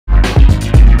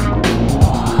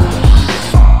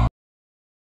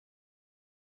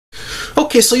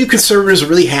Okay, so you conservatives are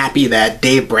really happy that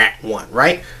Dave Brat won,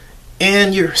 right?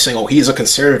 And you're saying, oh, he's a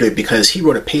conservative because he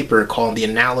wrote a paper called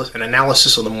an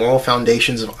analysis of the moral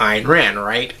foundations of Ayn Rand,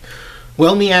 right?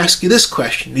 Well, let me ask you this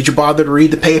question. Did you bother to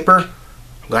read the paper?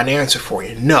 I've got an answer for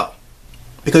you. No.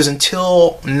 Because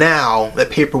until now,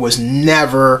 that paper was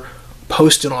never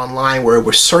posted online where it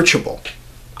was searchable.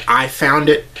 I found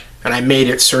it and I made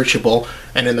it searchable,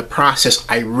 and in the process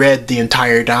I read the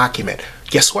entire document.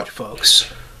 Guess what, folks?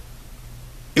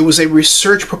 It was a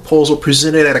research proposal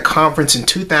presented at a conference in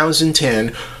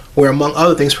 2010 where, among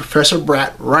other things, Professor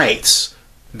Brat writes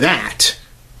that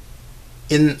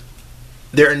in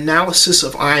their analysis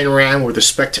of Ayn Rand with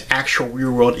respect to actual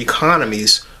real-world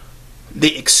economies,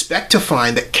 they expect to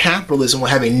find that capitalism will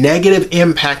have a negative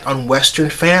impact on Western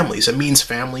families. It means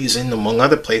families in, among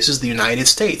other places, the United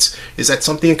States. Is that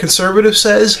something a conservative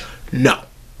says? No.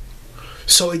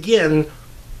 So again,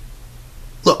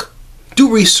 look,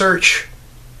 do research.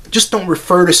 Just don't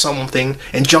refer to something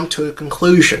and jump to a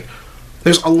conclusion.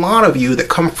 There's a lot of you that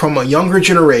come from a younger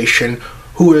generation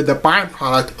who are the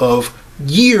byproduct of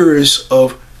years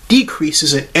of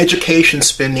decreases in education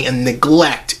spending and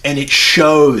neglect, and it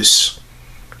shows.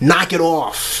 Knock it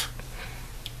off.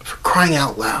 For crying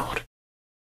out loud.